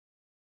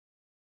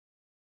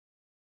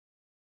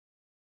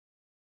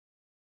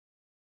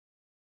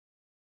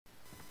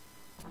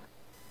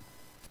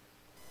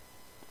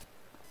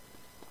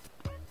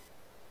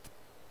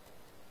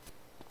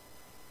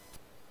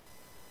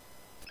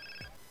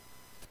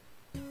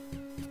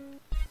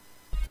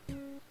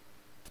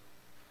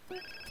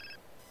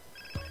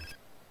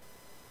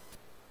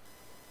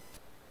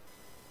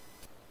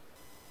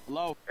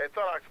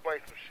trying to explain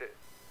some shit.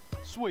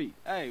 Sweet.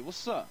 Hey,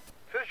 what's up?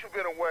 Since you've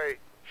been away,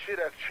 shit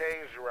has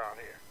changed around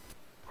here.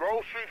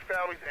 Grove Street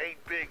families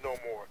ain't big no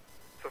more.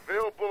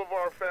 Seville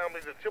Boulevard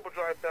families and Temple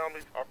Drive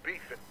families are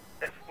beefing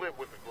and split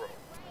with the Grove.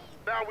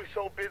 Now we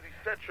so busy,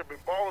 set tripping,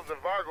 ballers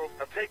and Vagos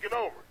have taken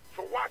over.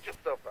 So watch your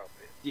stuff out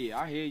there. Yeah,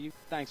 I hear you.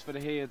 Thanks for the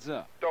heads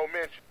up. Don't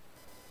mention.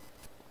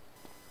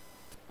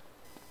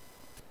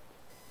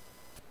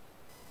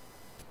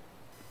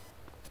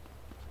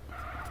 Yo,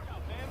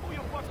 man, move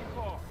your fucking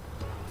car.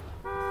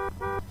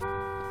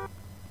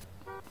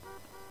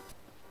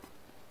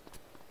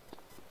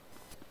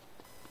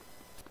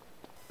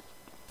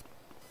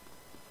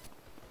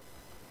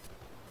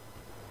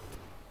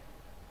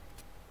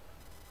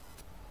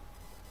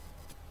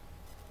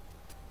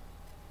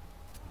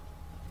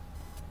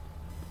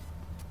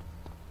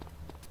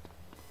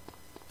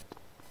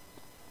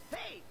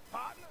 Hey,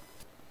 partner.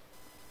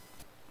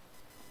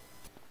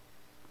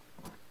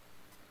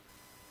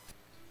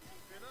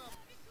 Get up.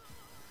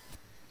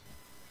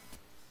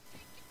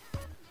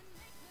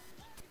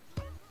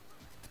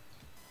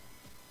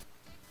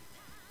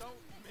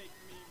 Don't make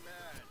me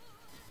mad.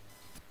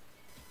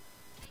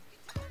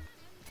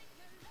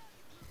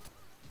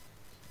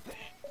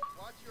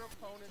 Watch your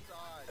opponent's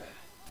eyes.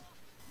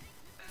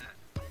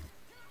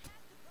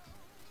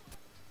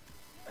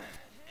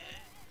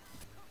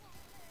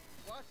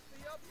 Watch the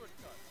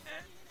uppercut.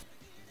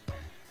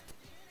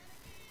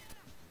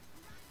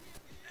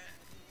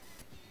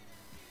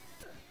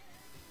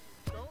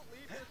 Don't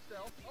leave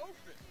yourself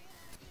open.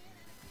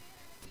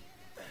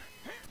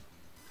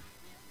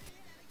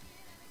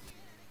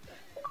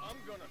 I'm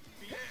gonna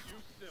beat you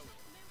silly.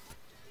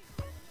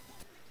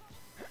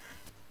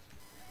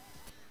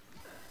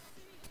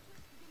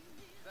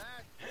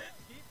 That's it.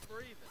 Keep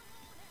breathing.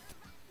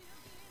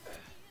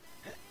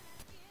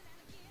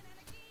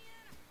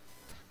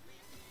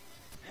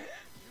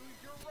 Use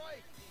your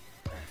right.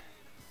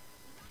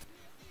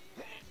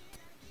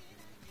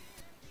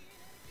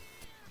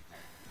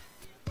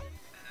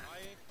 I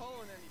ain't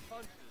pulling any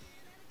punches.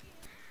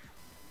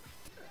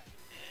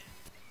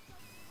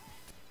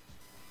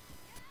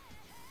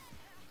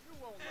 You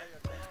won't lay a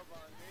glove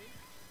on me.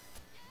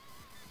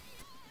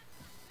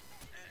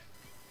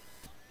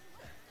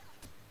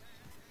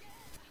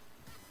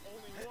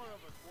 Only one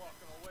of us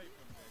walking away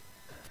from this.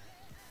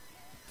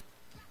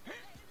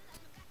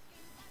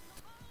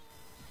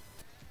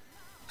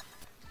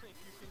 Think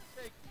you can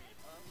take me,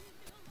 huh?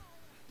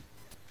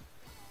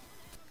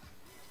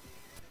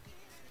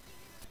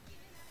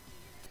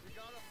 You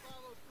gotta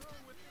follow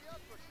through with the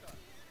uppercut.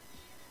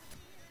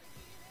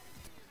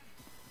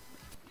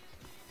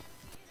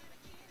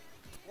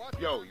 Watch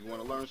Yo, out. you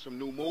want to learn some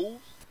new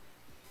moves?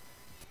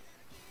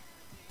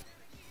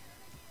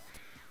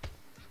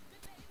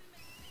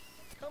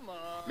 Come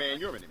on. Man,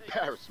 you're an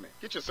embarrassment.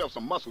 Get yourself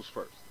some muscles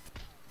first.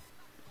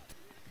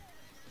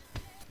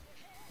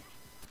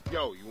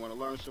 Yo, you want to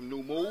learn some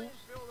new moves?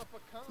 Build up a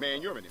combo.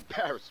 Man, you're an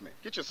embarrassment.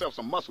 Get yourself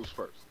some muscles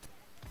first.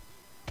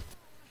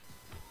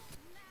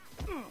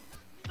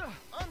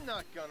 I'm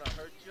not gonna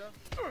hurt you.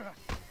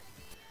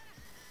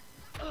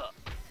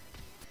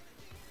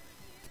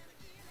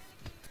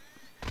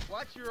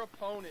 Watch your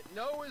opponent.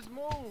 Know his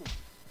move.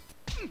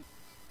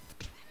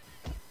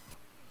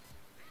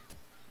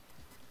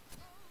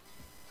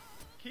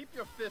 Keep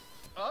your fists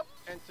up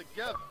and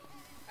together.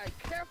 Hey,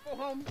 careful,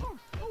 home.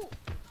 Ooh.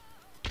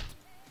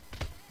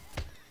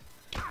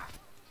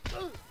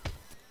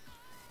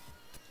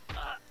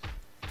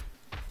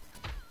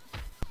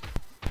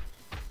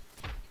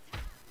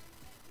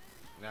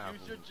 Now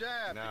Use your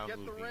jab now to get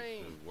the who needs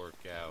range. to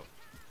work out?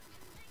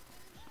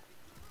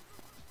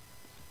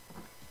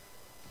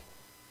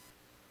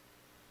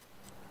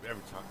 We ever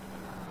talked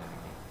about that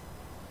again?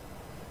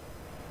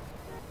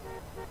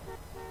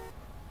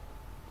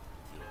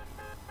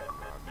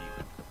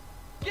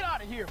 Get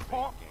out of here,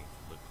 punk!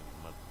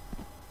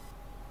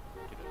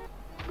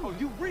 Oh,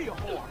 you real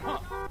hard, huh?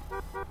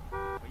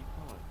 Where you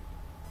going?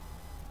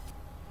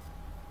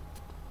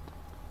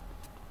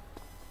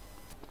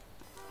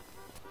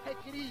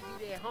 Take it easy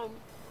there, homie.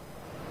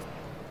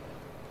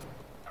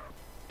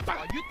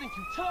 Oh, you think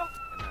you tough?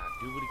 And I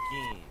do it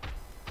again.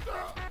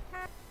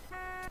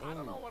 I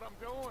don't know what I'm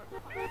doing. You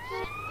think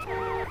you're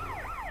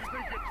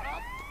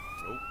tough?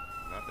 Nope,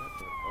 not that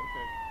tough.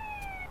 Okay.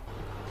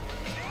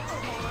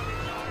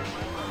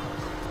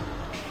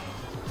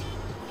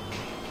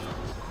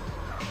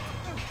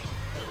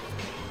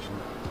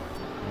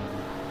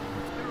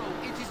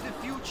 It is the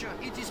future.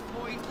 It is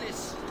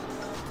pointless.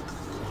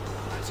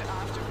 At the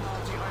after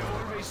party, I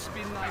always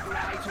spin like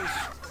lighters.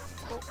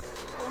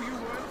 Oh, you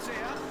weren't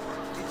there?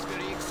 It's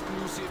very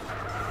exclusive.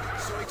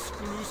 So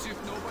exclusive,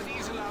 nobody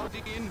is allowed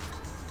in.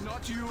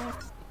 Not you.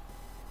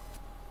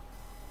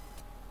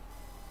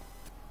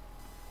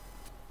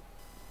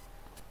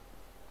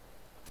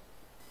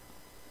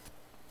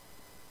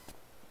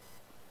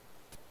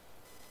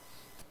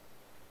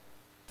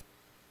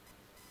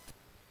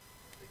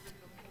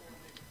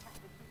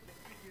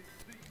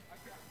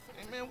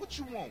 Hey man, what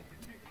you want?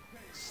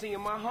 Seeing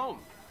my home.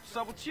 What's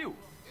up with you?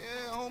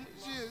 Yeah, homie.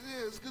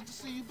 Yeah, it's good to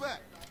see you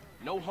back.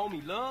 No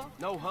homie love?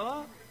 No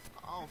hug?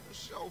 Oh,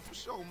 for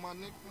sure, my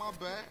nigga. My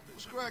bad.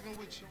 What's cracking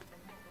with you?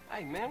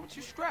 Hey, man, what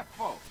you strapped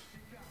for?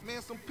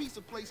 Man, some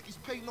pizza place keeps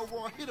painting over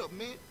our hit up,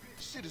 man.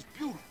 Shit is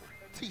beautiful.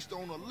 Teach the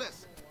owner a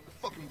lesson. The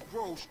fucking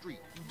Grove Street.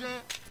 You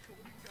down?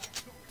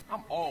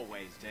 I'm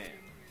always down.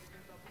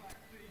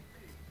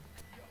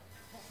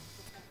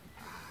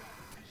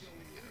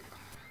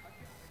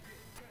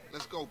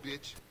 Let's go,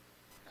 bitch.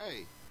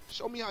 Hey,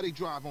 show me how they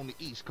drive on the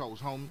East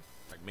Coast, homie.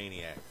 Like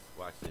maniacs.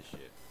 Watch this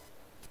shit.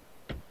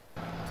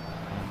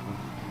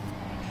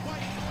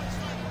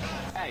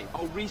 Hey,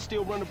 old Reese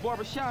still run the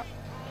barbershop?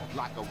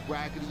 Like a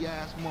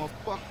raggedy-ass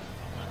motherfucker.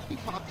 He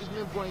popped his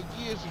membrane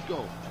years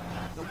ago.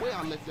 The way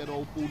I let that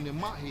old fool in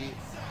my head.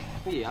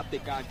 Yeah, I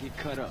think I'll get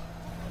cut up.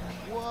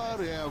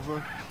 Whatever.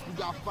 You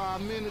got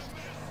 5 minutes?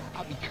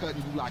 I'll be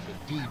cutting you like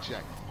a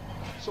DJ.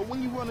 So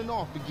when you running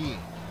off again?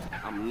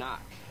 I'm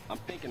not. I'm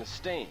thinking of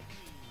staying.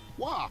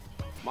 Why?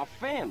 My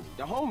family,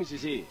 the homies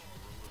is here.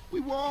 We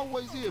were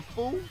always here,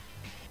 fool.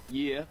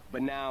 Yeah,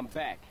 but now I'm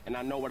back, and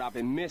I know what I've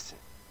been missing.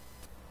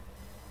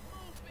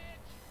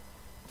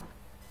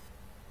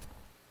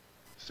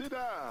 Sit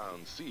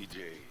down,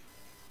 CJ.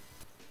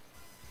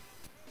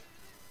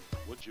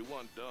 What you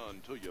want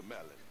done to your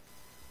melon?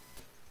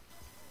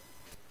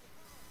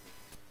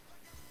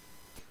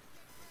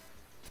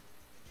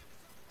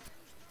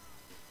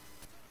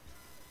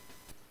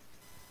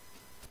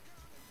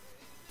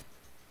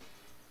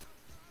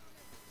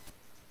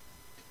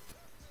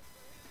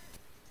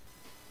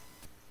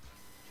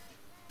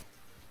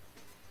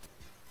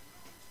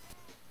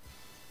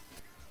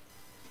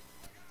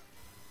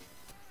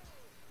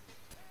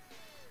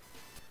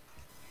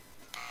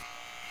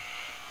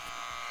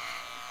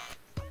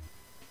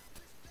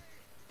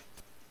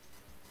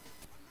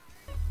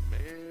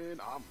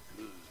 I'm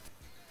good.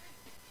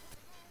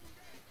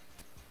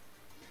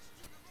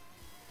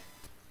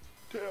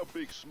 Tell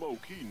Big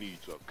Smoke he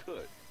needs a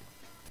cut.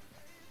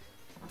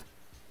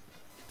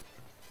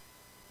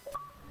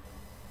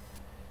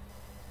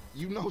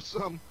 You know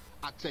something?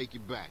 I take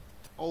it back.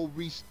 Old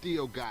Reese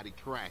still got it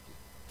cracking.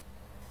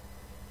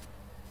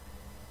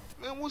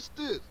 Man, what's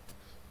this?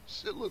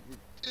 Shit look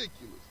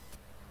ridiculous.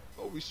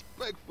 No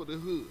respect for the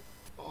hood.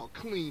 All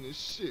clean as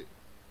shit.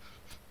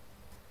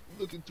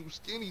 Looking too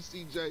skinny,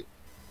 CJ.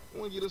 I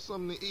want to get us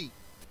something to eat.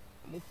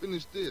 I'm gonna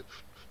finish this,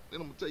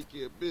 then I'm gonna take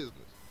care of business.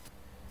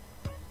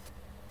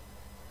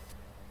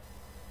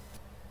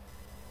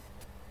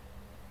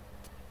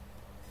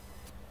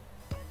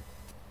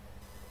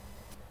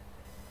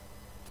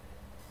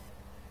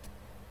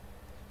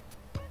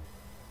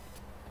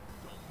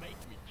 Don't make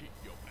me kick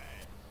your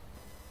ass.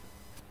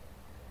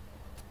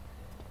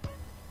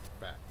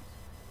 Facts.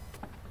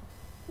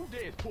 Who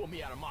dares pull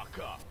me out of my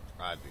car?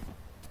 I do.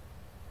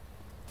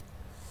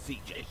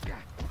 CJ.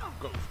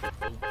 Go, fool.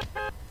 We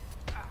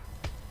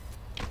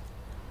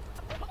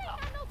ain't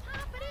got no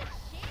time for this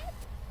shit.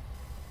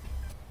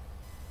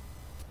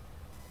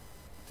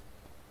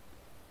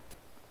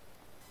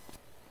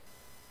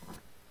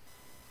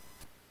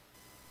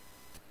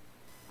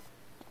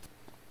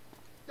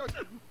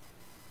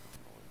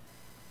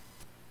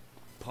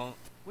 Punk.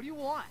 What do you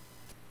want?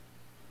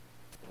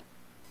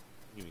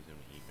 Give me some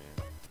to eat,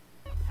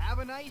 man. Have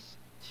a nice,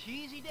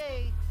 cheesy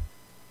day.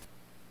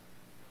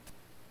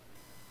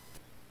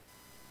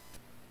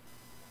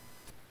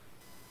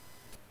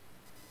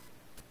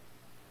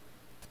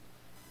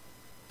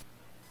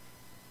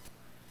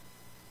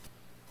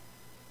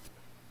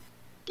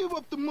 Give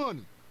up the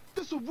money.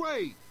 This a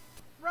raid.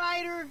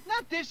 Ryder,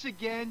 not this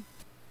again.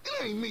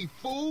 It ain't me,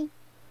 fool.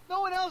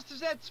 No one else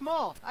is that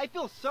small. I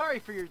feel sorry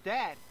for your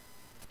dad.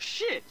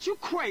 Shit, you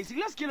crazy.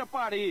 Let's get up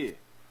out of here.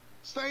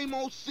 Same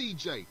old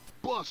CJ.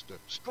 Buster.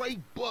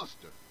 Straight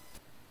Buster.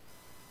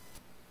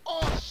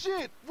 Oh,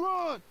 shit.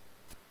 Run.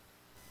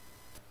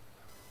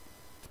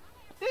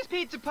 This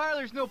pizza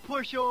parlor's no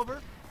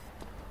pushover.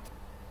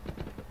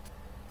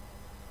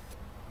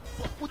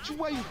 What you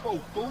waiting for,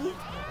 fool?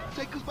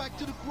 Take us back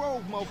to the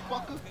Grove,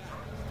 motherfucker.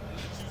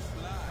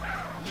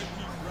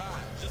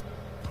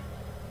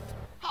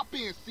 Hop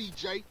in,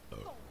 CJ.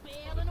 Gonna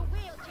bail in a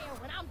wheelchair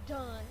when I'm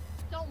done.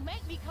 Don't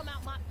make me come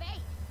out my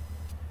face.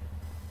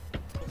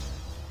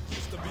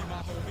 Used to be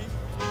my homie.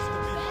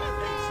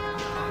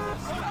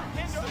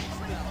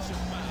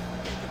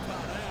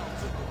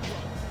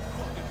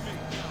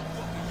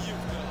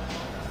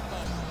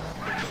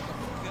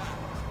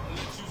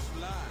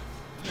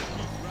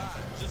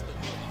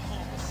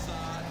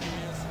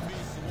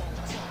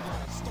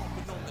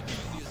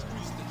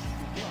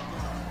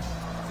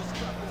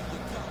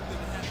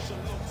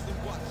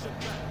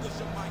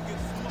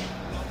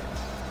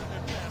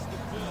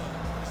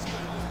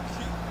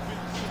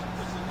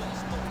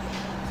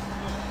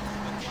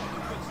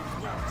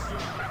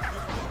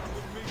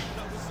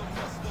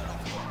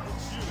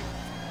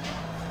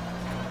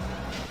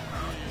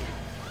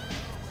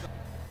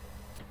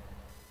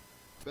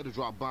 Better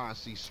drop by and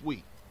see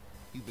Sweet.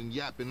 He's been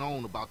yapping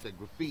on about that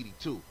graffiti,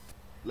 too.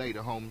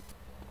 Later, homie.